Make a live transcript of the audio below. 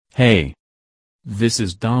Hey, this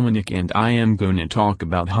is Dominic and I am gonna talk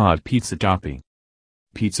about hot pizza topping.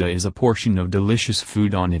 Pizza is a portion of delicious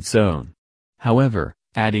food on its own. However,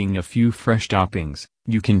 adding a few fresh toppings,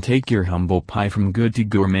 you can take your humble pie from good to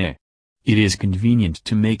gourmet. It is convenient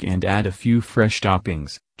to make and add a few fresh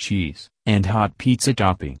toppings, cheese, and hot pizza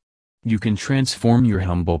topping. You can transform your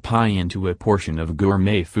humble pie into a portion of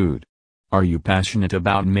gourmet food. Are you passionate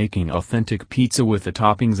about making authentic pizza with the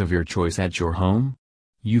toppings of your choice at your home?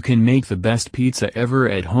 You can make the best pizza ever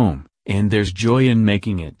at home, and there's joy in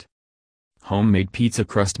making it. Homemade pizza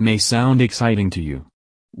crust may sound exciting to you.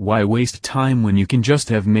 Why waste time when you can just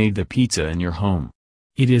have made the pizza in your home?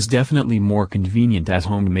 It is definitely more convenient as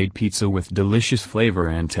homemade pizza with delicious flavor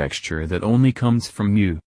and texture that only comes from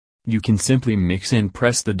you. You can simply mix and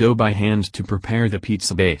press the dough by hand to prepare the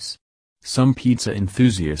pizza base. Some pizza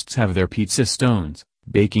enthusiasts have their pizza stones,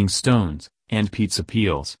 baking stones, and pizza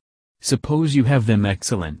peels. Suppose you have them,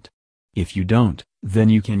 excellent. If you don't, then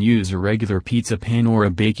you can use a regular pizza pan or a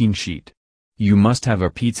baking sheet. You must have a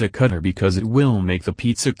pizza cutter because it will make the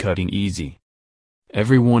pizza cutting easy.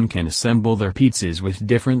 Everyone can assemble their pizzas with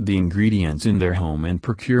different ingredients in their home and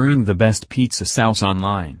procuring the best pizza sauce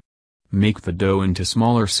online. Make the dough into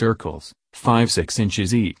smaller circles, 5-6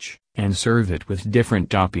 inches each, and serve it with different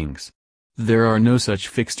toppings. There are no such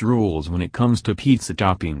fixed rules when it comes to pizza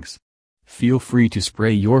toppings. Feel free to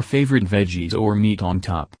spray your favorite veggies or meat on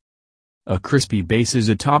top. A crispy base is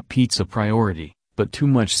a top pizza priority, but too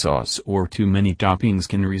much sauce or too many toppings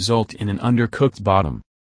can result in an undercooked bottom.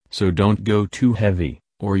 So don't go too heavy,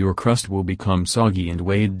 or your crust will become soggy and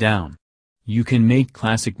weighed down. You can make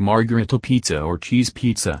classic margherita pizza or cheese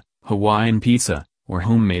pizza, Hawaiian pizza, or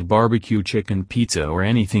homemade barbecue chicken pizza or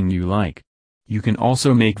anything you like. You can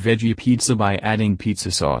also make veggie pizza by adding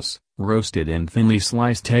pizza sauce, roasted and thinly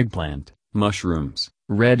sliced eggplant, mushrooms,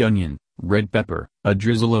 red onion, red pepper, a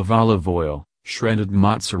drizzle of olive oil, shredded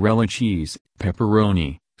mozzarella cheese,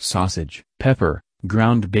 pepperoni, sausage, pepper,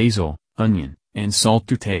 ground basil, onion, and salt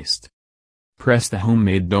to taste. Press the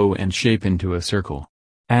homemade dough and shape into a circle.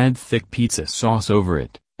 Add thick pizza sauce over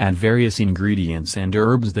it, add various ingredients and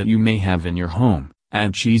herbs that you may have in your home,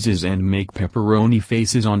 add cheeses and make pepperoni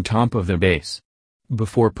faces on top of the base.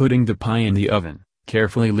 Before putting the pie in the oven,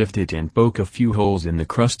 carefully lift it and poke a few holes in the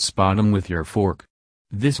crust's bottom with your fork.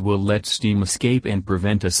 This will let steam escape and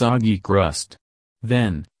prevent a soggy crust.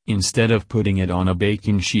 Then, instead of putting it on a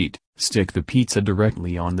baking sheet, stick the pizza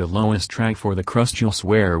directly on the lowest track for the crust you'll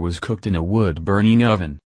swear was cooked in a wood-burning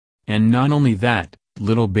oven. And not only that,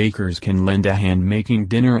 little bakers can lend a hand making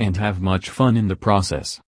dinner and have much fun in the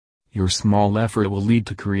process. Your small effort will lead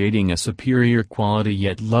to creating a superior quality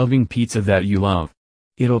yet loving pizza that you love.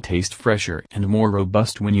 It'll taste fresher and more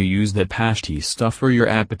robust when you use that pasty stuff for your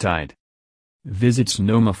appetite. Visit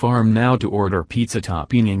Sonoma Farm now to order pizza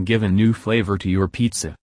topping and give a new flavor to your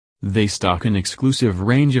pizza. They stock an exclusive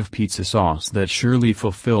range of pizza sauce that surely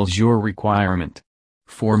fulfills your requirement.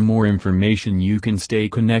 For more information you can stay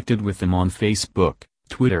connected with them on Facebook,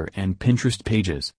 Twitter and Pinterest pages.